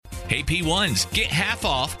Hey P1s, get half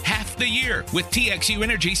off half the year with TXU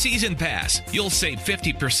Energy Season Pass. You'll save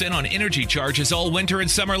 50% on energy charges all winter and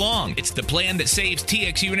summer long. It's the plan that saves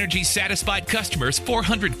TXU Energy satisfied customers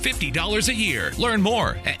 $450 a year. Learn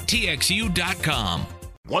more at TXU.com.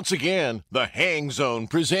 Once again, the Hang Zone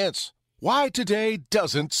presents Why Today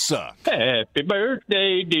Doesn't Suck. Happy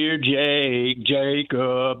birthday, dear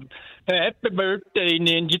Jacob. Happy birthday,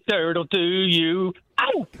 Ninja Turtle, to you.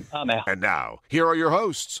 Ow! I'm out. And now, here are your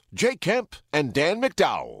hosts, Jake Kemp and Dan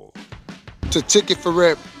McDowell. It's a ticket for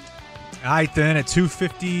Rip. All right, then, at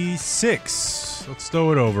 2:56, let's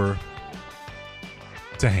throw it over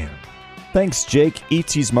to Hannah. Thanks, Jake.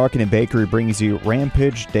 E.T.'s Market and Bakery brings you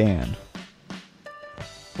Rampage Dan.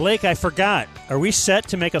 Blake, I forgot. Are we set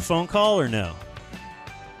to make a phone call or no?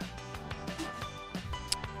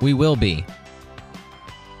 We will be.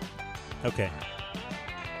 Okay.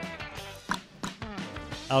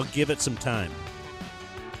 I'll give it some time.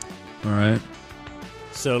 All right.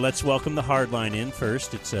 So let's welcome the hard line in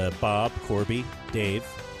first. It's Bob, Corby, Dave.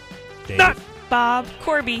 Not Bob,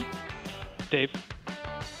 Corby. Dave.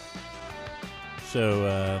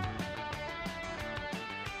 So,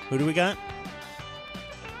 who do we got?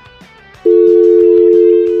 You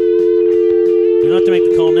don't have to make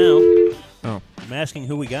the call now. Oh. I'm asking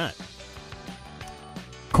who we got.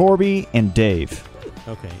 Corby and Dave.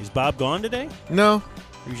 Okay. Is Bob gone today? No.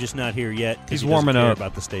 Or you're just not here yet? 'Cause He's he doesn't warming care up.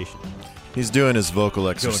 about the station. He's doing his vocal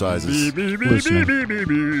exercises.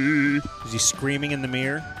 Listening. Is he screaming in the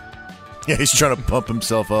mirror? Yeah, he's trying to pump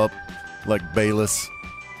himself up like Bayless.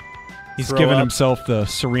 He's Throw giving up. himself the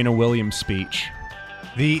Serena Williams speech.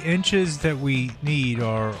 The inches that we need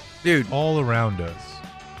are all around us.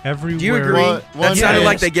 Everywhere. Do you agree? That sounded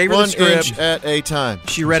like they gave her the script. Inch at a time.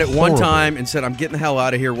 She read it one Horrible. time and said, I'm getting the hell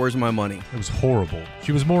out of here. Where's my money? It was horrible.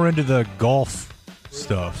 She was more into the golf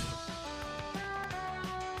stuff.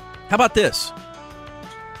 How about this?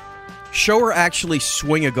 Show her actually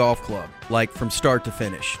swing a golf club, like from start to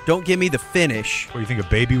finish. Don't give me the finish. What, you think a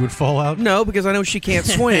baby would fall out? No, because I know she can't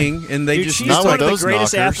swing, and they Dude, just she's not one with of the those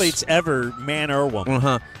greatest knockers. athletes ever, man or woman.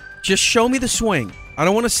 Uh-huh. Just show me the swing. I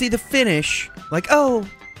don't want to see the finish. Like, oh,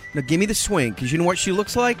 now give me the swing, because you know what she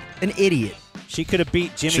looks like? An idiot. She could have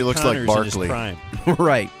beat Jimmy She looks like Connors in his Barkley. prime.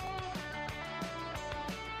 Right.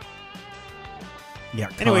 Yeah.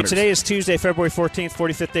 Anyway, Connors. today is Tuesday, February 14th,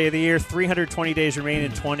 45th day of the year. 320 days remain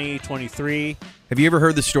in 2023. Have you ever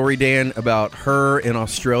heard the story, Dan, about her in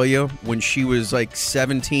Australia when she was like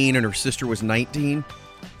 17 and her sister was 19?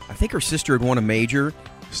 I think her sister had won a major.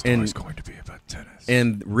 The story's going to be about tennis.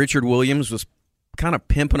 And Richard Williams was kind of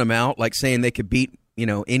pimping them out, like saying they could beat,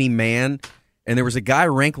 any man. And there was a guy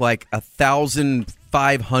ranked like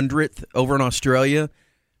 1,500th over in Australia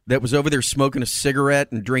that was over there smoking a cigarette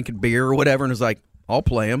and drinking beer or whatever, and was like, I'll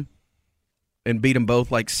play him. And beat them both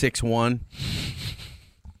like 6-1.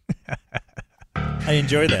 I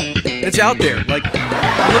enjoy that. It's out there. Like,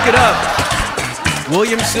 look it up.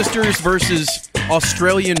 Williams sisters versus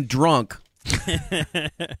Australian drunk.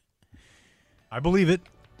 I believe it.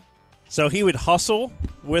 So he would hustle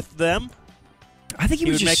with them? I think he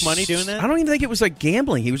would just make money doing that? I don't even think it was like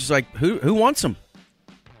gambling. He was just like, who wants him?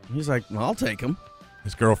 He's like, well, I'll take him.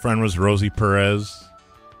 His girlfriend was Rosie Perez.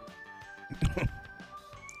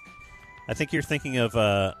 I think you're thinking of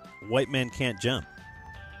White Men Can't Jump.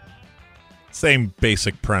 Same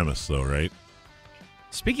basic premise, though, right?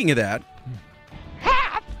 Speaking of that,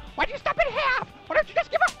 Half? Why do you stop at half? Why don't you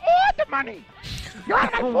just give us all the money? You're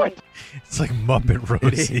on my foot. It's like Muppet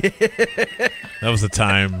Rosie. That was the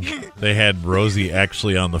time they had Rosie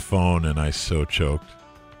actually on the phone, and I so choked.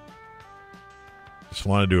 Just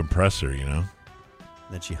wanted to impress her,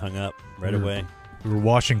 Then she hung up right away. We were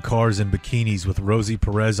washing cars in bikinis with Rosie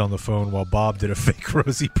Perez on the phone while Bob did a fake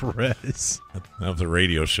Rosie Perez. That was a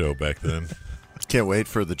radio show back then. Can't wait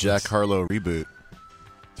for the Jack Harlow reboot.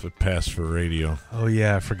 That's what passed for radio. Oh,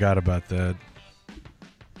 yeah, I forgot about that.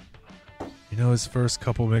 His first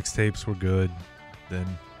couple mixtapes were good. Then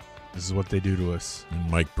this is what they do to us.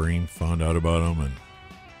 And Mike Breen found out about him,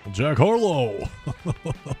 and Jack Harlow.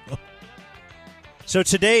 So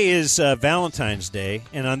today is Valentine's Day,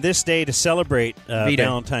 and on this day to celebrate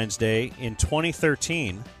Valentine's Day in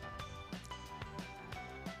 2013,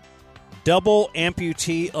 double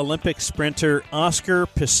amputee Olympic sprinter Oscar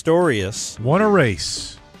Pistorius won a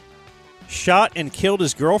race, shot and killed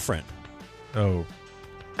his girlfriend. Oh.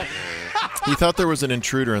 He thought there was an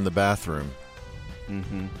intruder in the bathroom.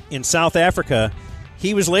 Mm-hmm. In South Africa.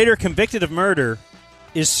 He was later convicted of murder,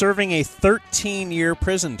 is serving a 13-year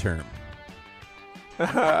prison term.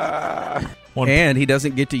 And he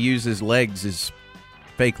doesn't get to use his legs, his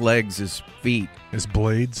fake legs, his feet. His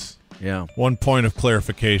blades? Yeah. One point of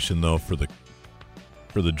clarification, though, for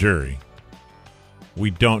the jury. We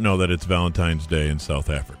don't know that it's Valentine's Day in South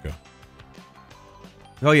Africa.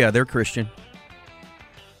 Oh, yeah, they're Christian.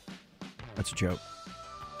 That's a joke.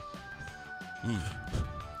 I'm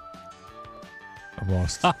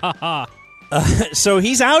lost. So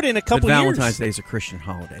he's out in a couple But years. Valentine's Day is a Christian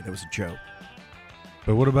holiday. That was a joke.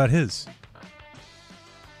 But what about his? Is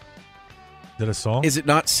that a song? Is it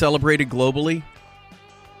not celebrated globally?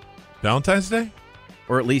 Valentine's Day?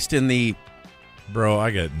 Or at least in the... Bro,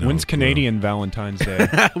 I got no When's clue. Canadian Valentine's Day?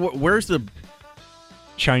 Where's the...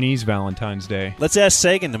 Chinese Valentine's Day? Let's ask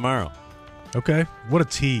Sagan tomorrow. Okay. What a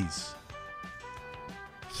tease.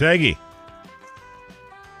 Saggy.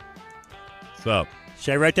 What's up?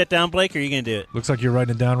 Should I write that down, Blake, or are you going to do it? Looks like you're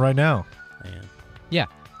writing it down right now. Yeah.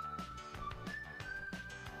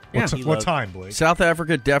 What time, Blake? South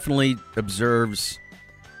Africa definitely observes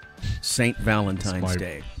St. Valentine's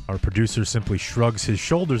Day. Our producer simply shrugs his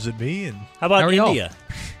shoulders at me. And How about How are y'all?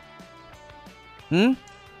 India?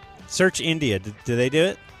 Search India. Do they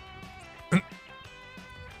do it?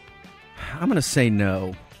 I'm going to say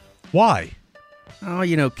no. Why?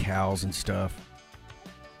 Oh, cows and stuff.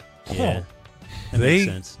 Yeah. That makes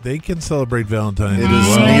sense. They can celebrate Valentine's It Day. is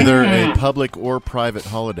Well, neither a public or private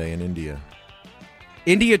holiday in India.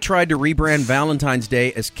 India tried to rebrand Valentine's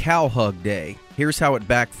Day as Cow Hug Day. Here's how it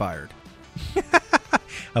backfired.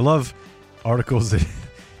 I love articles that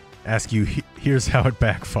ask you, here's how it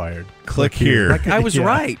backfired. Click here. Like, I was Yeah.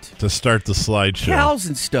 right. to start the slideshow. Cows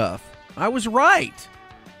and stuff. I was right.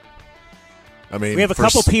 I mean, We have a for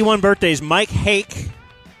couple P1 birthdays. Mike Hake.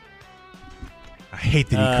 I hate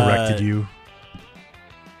that he corrected you.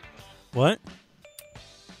 What?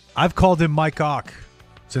 I've called him Mike Ock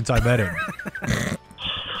since I met him.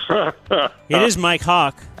 It is Mike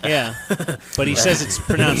Hawk, yeah. But he says it's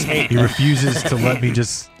pronounced Hake. He refuses to let me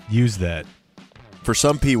just use that. For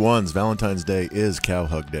some P1s, Valentine's Day is Cow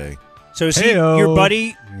Hug Day. So is he Heyo. your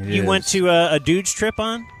buddy It you is. went to a dude's trip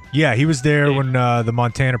on? Yeah, he was there when the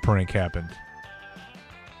Montana prank happened.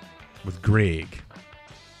 With Greg.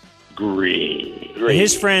 Great. And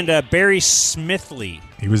his friend Barry Smithley.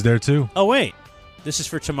 He was there too. Oh, wait. This is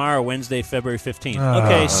for tomorrow, Wednesday, February 15th.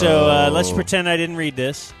 Okay, so let's pretend I didn't read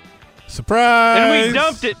this. Surprise! And we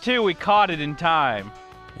dumped it, too. We caught it in time.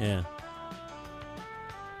 Yeah.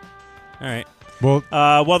 All right.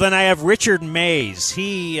 Well, then I have Richard Mays.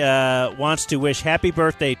 He wants to wish happy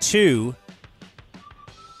birthday to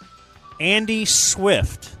Andy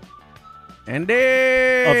Swift Andy!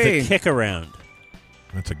 of the Kick Around,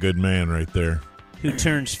 That's a good man right there. who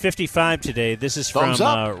turns 55 today. This is from Thumbs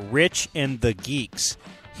up. Rich and the Geeks.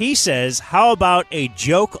 He says, how about a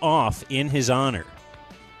joke off in his honor?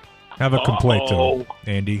 have a complaint though,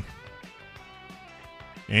 Andy.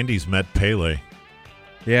 Andy's met Pele.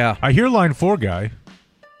 Yeah. I hear line 4 guy.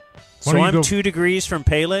 Why So don't you I'm go- 2 degrees from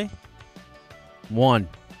Pele? 1.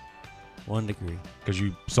 1 degree. Because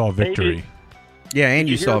you saw victory. Yeah, and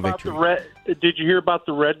you Did saw hear about victory. Did you hear about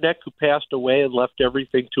the redneck who passed away and left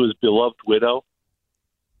everything to his beloved widow?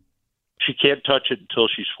 She can't touch it until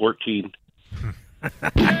she's 14.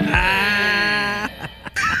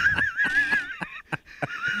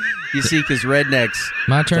 You see, because rednecks.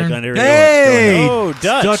 My turn. Hey! Oh,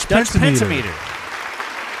 Dutch Pentimeter.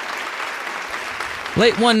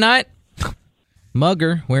 Late one night,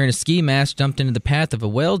 mugger wearing a ski mask jumped into the path of a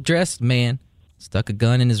well-dressed man, stuck a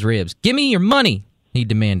gun in his ribs. "Give me your money," he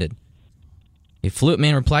demanded. A fluent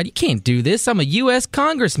man replied, "You can't do this. I'm a U.S.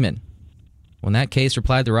 congressman." Well, in that case,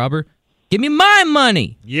 replied the robber, "Give me my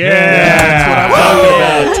money." Yeah! That's what I'm talking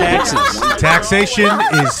about. Taxes. Taxation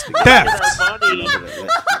is theft.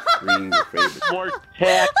 More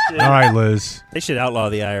taxes. All right, Liz. They should outlaw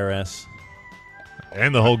the IRS.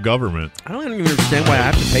 And the whole government. I don't even understand why I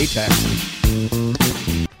have to pay taxes.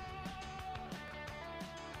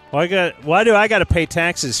 Why do I got to pay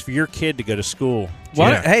taxes for your kid to go to school?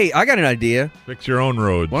 Why, Hey, I got an idea. Fix your own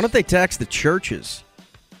roads. Why don't they tax the churches?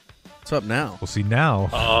 What's up now? Well, see, now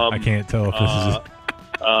I can't tell if this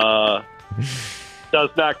is... Does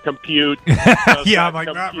not compute. Yeah, I'm like,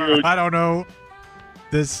 I don't know.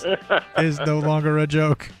 This is no longer a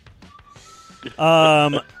joke. Are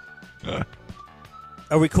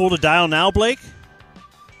we cool to dial now, Blake?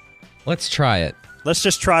 Let's try it. Let's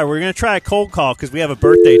just try. We're going to try a cold call because we have a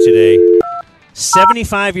birthday today.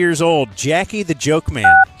 75 years old, Jackie the Joke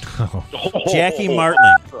Man. Jackie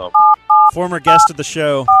Martling, former guest of the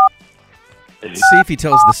show. See if he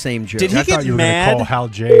tells the same joke. Did he I get thought you were mad? going to call Hal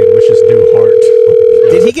J and wish his new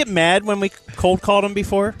heart. Did he get mad when we cold called him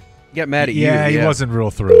before? Get mad at you. Yeah, he wasn't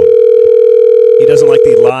real thrilled. He doesn't like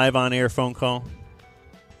the live on-air phone call?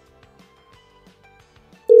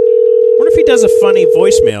 he does a funny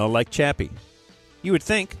voicemail like Chappie. You would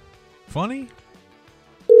think. Funny?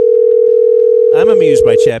 I'm amused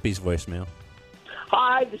by Chappie's voicemail.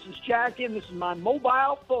 Hi, this is Jackie, and this is my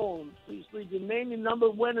mobile phone. Please leave your name, your number,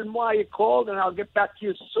 when and why you called, and I'll get back to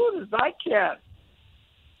you as soon as I can.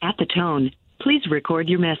 At the tone, please record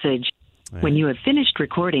your message. When you have finished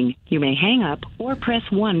recording, you may hang up or press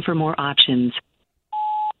 1 for more options.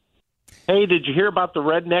 Hey, did you hear about the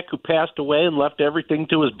redneck who passed away and left everything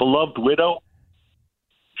to his beloved widow?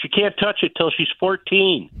 She can't touch it till she's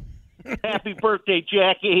 14. Happy birthday,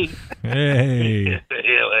 Jackie. Hey.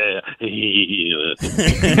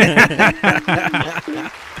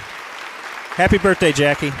 Happy birthday,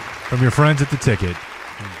 Jackie. From your friends at the Ticket.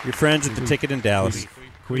 Your friends at the Ticket in Dallas.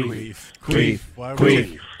 Queef.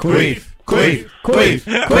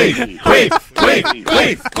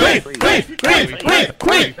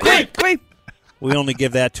 We only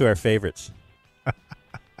give that to our favorites. All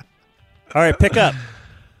right, pick up.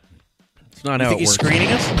 It's not You how think it he's works. screening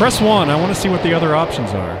us? Press 1. I want to see what the other options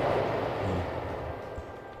are.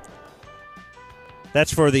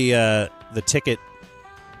 That's for the ticket.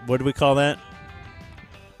 What do we call that?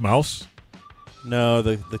 Mouse? No,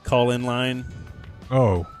 the call-in line.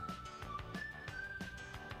 Oh.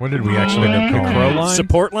 What did we actually end up calling? Crow line?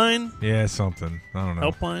 Support line? Yeah, something. I don't know.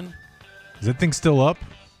 Helpline? Is that thing still up?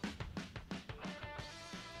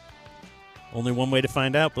 Only one way to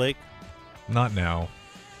find out, Blake. Not now.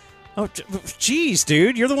 Oh, jeez,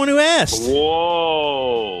 dude. You're the one who asked.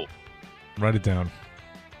 Whoa. Write it down.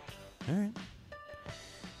 All right.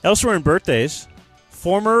 Elsewhere in birthdays,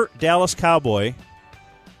 former Dallas Cowboy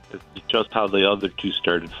It's just how the other two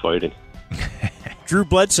started fighting. Drew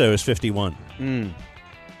Bledsoe is 51.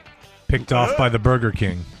 Picked off by the Burger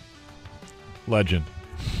King. Legend.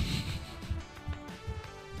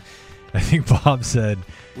 I think Bob said,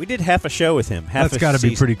 We did half a show with him. that's got to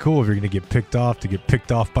be pretty cool if you're going to get picked off to get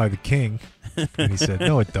picked off by the king. And he said,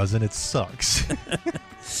 no, it doesn't. It sucks.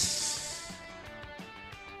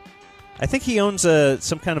 I think he owns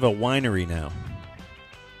some kind of a winery now.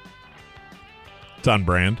 It's on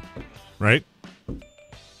brand, right?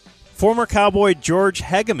 Former Cowboy George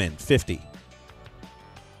Hegeman, 50.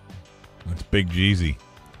 That's Big Jeezy.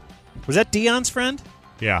 Was that Dion's friend?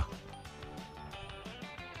 Yeah.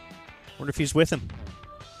 Wonder if he's with him.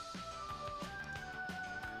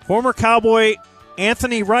 Former Cowboy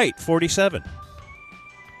Anthony Wright, 47.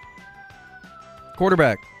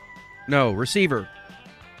 Quarterback. No, receiver.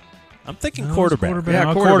 I'm thinking No, quarterback. it's quarterback.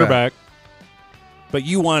 Yeah, No, quarterback. But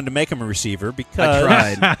you wanted to make him a receiver because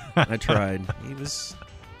I tried. he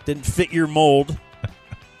didn't fit your mold.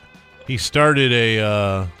 He started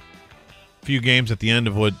a few games at the end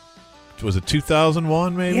of what was it,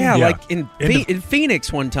 2001 maybe? Yeah, like in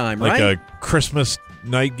Phoenix one time, like right? a Christmas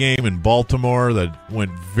night game in Baltimore that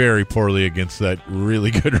went very poorly against that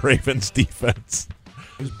really good Ravens defense.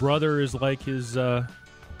 His brother is like his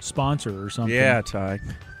sponsor or something. Yeah, Ty.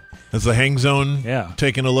 Has the Hang Zone Yeah.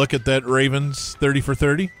 taken a look at that Ravens 30 for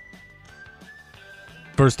 30?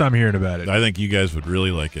 First time hearing about it. I think you guys would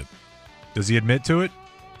really like it. Does he admit to it?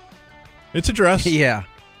 It's a dress. Yeah.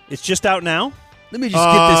 It's just out now? Let me just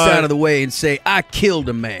get this out of the way and say I killed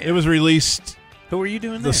a man. It was released Who are you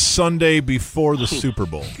doing the there? Sunday before the Super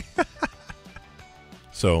Bowl.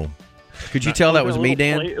 So, Could you tell that was me,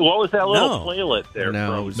 Dan? What was that little No. playlet there?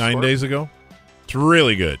 No, from? it was 9 days ago. It's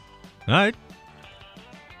really good. All right.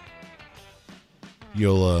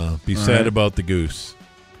 You'll be All sad right. about the goose.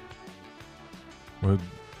 Well,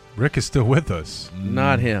 Rick is still with us.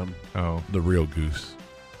 Not him. Oh. The real goose.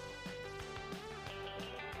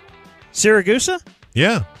 Siragusa?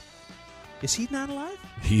 Yeah. Is he not alive?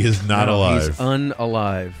 He is not No, alive. He's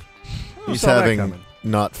unalive. He's saw that having coming.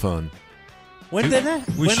 not fun. When did that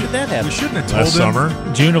happen? We shouldn't have told Last him.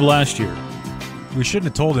 summer. June of last year. We shouldn't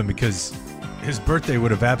have told him because his birthday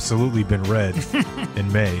would have absolutely been red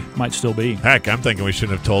in May. Might still be. Heck, I'm thinking we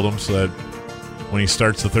shouldn't have told him so that when he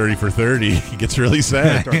starts the 30 for 30, he gets really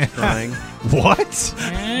sad. Starts crying. What?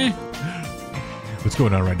 What's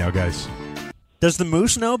going on right now, guys? Does the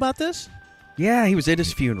Moose know about this? Yeah, he was at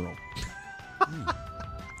his funeral.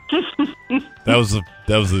 That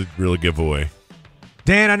was a real giveaway.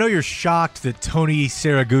 Dan, I know you're shocked that Tony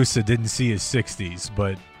Siragusa didn't see his 60s,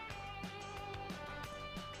 but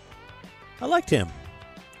I liked him.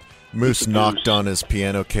 Moose knocked on his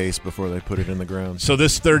piano case before they put it in the ground. So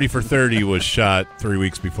this 30 for 30 was shot 3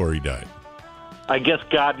 weeks before he died. I guess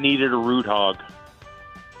God needed a root hog.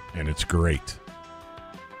 And it's great.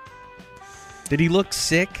 Did he look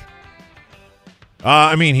sick?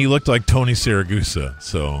 I mean, he looked like Tony Siragusa,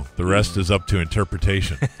 so the rest is up to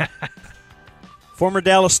interpretation. Former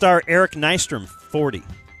Dallas star Eric Nystrom, 40.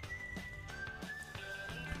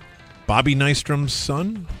 Bobby Nystrom's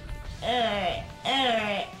son?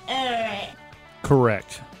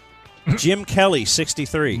 Correct. Jim Kelly,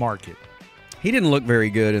 63. Mark it. He didn't look very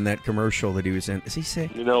good in that commercial that he was in. Is he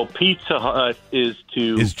sick? You know, Pizza Hut is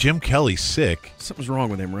to... Is Jim Kelly sick? Something's wrong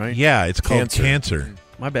with him, right? Yeah, it's called cancer.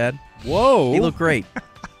 My bad. Whoa. He looked great.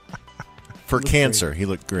 For cancer, he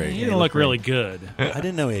looked great. He didn't look really good. I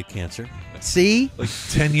didn't know he had cancer. See? Like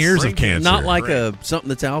 10 years of cancer. Not like something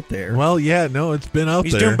that's out there. Well, yeah, no, it's been out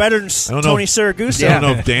He's there. doing better than Tony Siragusa. I don't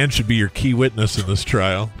know if Dan should be your key witness in this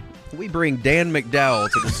trial. We bring Dan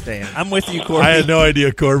McDowell to the stand. I'm with you, Corby. I had no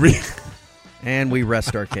idea, Corby. And we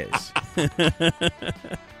rest our case.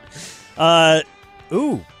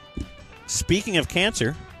 Speaking of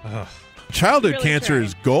cancer. Childhood Really cancer trying.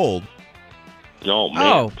 is gold. Oh, man.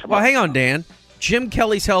 Oh, well, hang on, Dan. Jim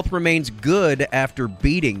Kelly's health remains good after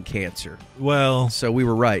beating cancer. Well, So we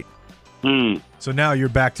were right. So now you're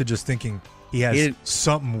back to just thinking he has He-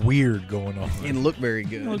 something weird going on. He didn't look very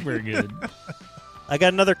good. Look very good. I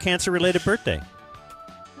got another cancer-related birthday.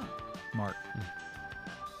 Mark.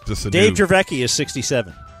 Just a Dave new- Dravecki is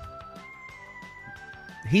 67.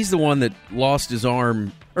 He's the one that lost his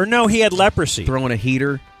arm Or no, he had leprosy. throwing a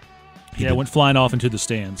heater. Yeah, went flying off into the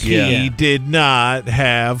stands. He did not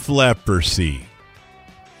have leprosy.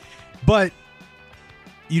 But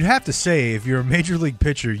you'd have to say, if you're a major league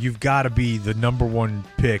pitcher, you've got to be the number one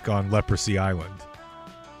pick on Leprosy Island.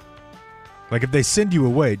 Like, if they send you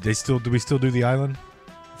away, do we still do the island?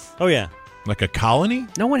 Oh, yeah. Like a colony?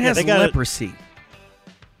 No one has they got leprosy.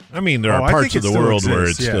 I mean, there Oh, are I parts think of it the still world where it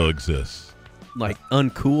exists, yeah. still exists. Like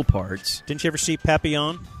uncool parts. Didn't you ever see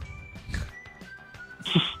Papillon?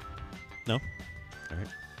 No? All right.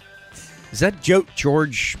 Is that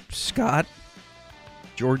George Scott?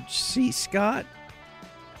 George C. Scott?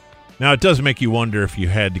 Now, it does make you wonder if you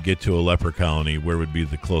had to get to a leper colony, where would be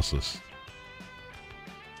the closest?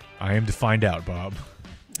 I am to find out, Bob.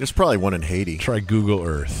 There's probably one in Haiti. Try Google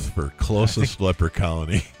Earth for closest leper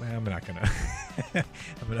colony. Well, I'm not gonna. I'm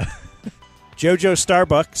gonna. JoJo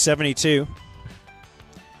Starbuck, 72.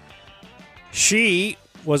 She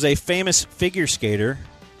was a famous figure skater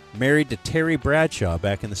married to Terry Bradshaw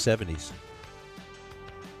back in the 70s.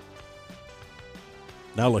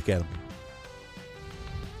 Now look at him.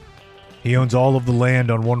 He owns all of the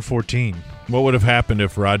land on 114. What would have happened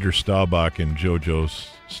if Roger Staubach and JoJo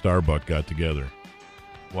Starbuck got together?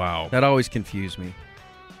 Wow. That always confused me.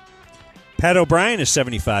 Pat O'Brien is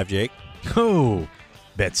 75, Jake. Oh,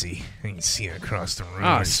 Betsy. I can see it across the room.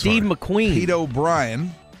 Ah, Steve McQueen. Pete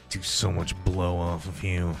O'Brien. Do so much blow off of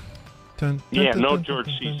you. Yeah, no George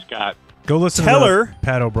C. Scott. Go listen Teller. to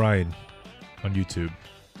Pat O'Brien on YouTube.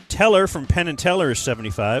 Teller from Penn and Teller is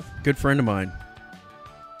 75. Good friend of mine.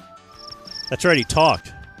 That's right, he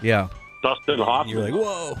talked. Yeah. Dustin Hoffman. You're like,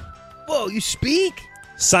 whoa. Whoa, you speak?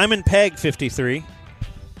 Simon Pegg, 53.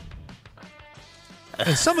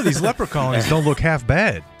 And some of these leper colonies don't look half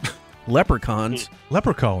bad. Leprechauns.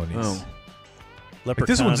 Leper colonies. Oh. Like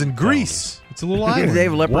this one's in Greece. It's a little island. They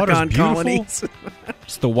have leprechaun Water's colonies.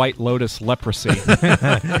 It's the White Lotus leprosy.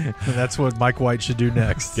 That's what Mike White should do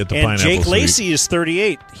next. Get the And pineapple Jake sweet. Lacey is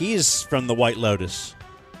 38. He's from the White Lotus.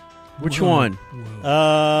 Which one?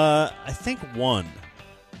 I think one.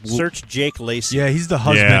 Search Jake Lacey. Yeah, he's the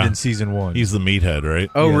husband Yeah. in season 1. He's the meathead, right?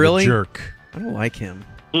 Oh, Yeah, the really? jerk. I don't like him.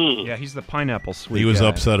 Yeah, he's the pineapple sweet He was guy.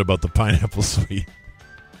 upset about the pineapple sweet.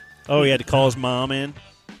 Oh, he had to call his mom in.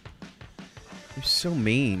 You're so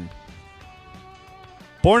mean.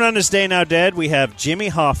 Born on this day, now dead, we have Jimmy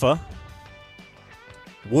Hoffa,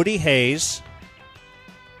 Woody Hayes,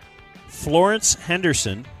 Florence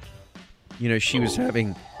Henderson. You know, she was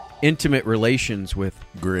having intimate relations with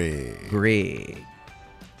Greg.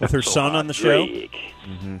 With her son on the show.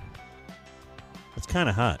 Mm-hmm. That's kind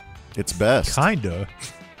of hot. It's best. Kinda.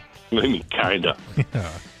 I mean, kinda.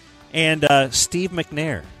 Yeah. And Steve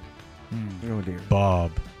McNair. Oh, dear.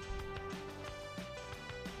 Bob.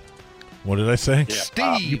 What did I say?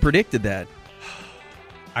 Steve. You predicted that.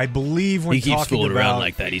 I believe when talking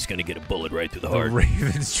about that, he's going to get a bullet right through the the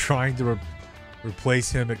Ravens trying to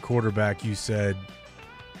replace him at quarterback, you said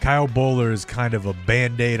Kyle Bowler is kind of a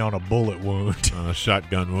Band-Aid on a bullet wound. On a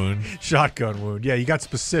shotgun wound. Shotgun wound. Yeah, you got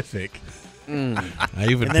specific. I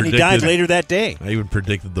even And then he predicted, died later that day. I even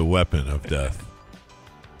predicted the weapon of death.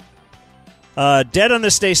 Dead on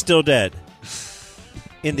this day, still dead.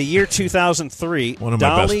 In the year 2003, One of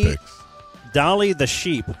my best picks. Dolly the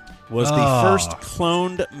sheep was the first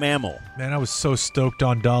cloned mammal. Man, I was so stoked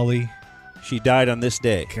on Dolly. She died on this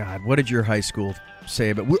day. God, what did your high school say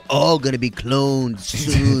about we're all going to be cloned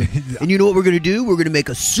soon? And you know what we're going to do? We're going to make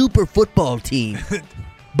a super football team.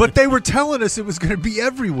 But they were telling us it was going to be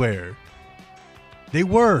everywhere. They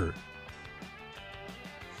were.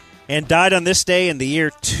 and died on this day in the year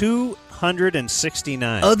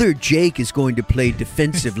 269. Other Jake is going to play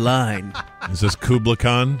defensive line. Is this Kubla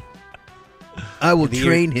Khan? I will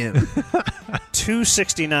train him.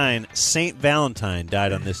 269, St. Valentine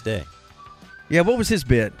died on this day. Yeah, what was his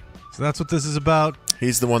bit? So that's what this is about?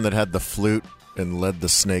 He's the one that had the flute and led the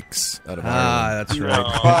snakes out of Ireland. That's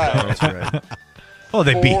right. That's right. Oh,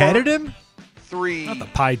 they beheaded him? 3. Not the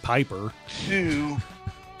Pied Piper. 2.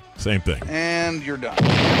 Same thing. And you're done.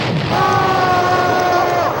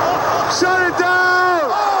 Shut it down!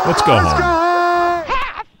 Let's go home.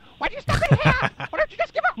 Half? Why'd you stop at half? Why don't you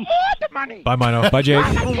just give her all the money? Bye, Mino. Bye, Jake.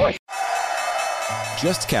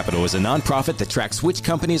 Just Capital is a nonprofit that tracks which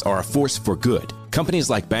companies are a force for good. Companies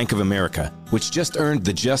like Bank of America, which just earned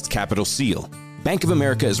the Just Capital seal. Bank of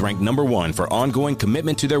America is ranked #1 for ongoing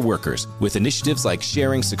commitment to their workers, with initiatives like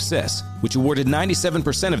Sharing Success, which awarded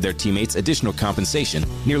 97% of their teammates additional compensation,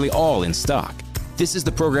 nearly all in stock. This is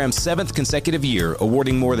the program's 7th consecutive year,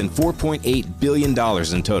 awarding more than $4.8 billion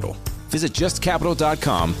in total. Visit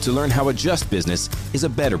justcapital.com to learn how a just business is a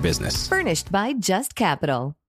better business. Furnished by Just Capital.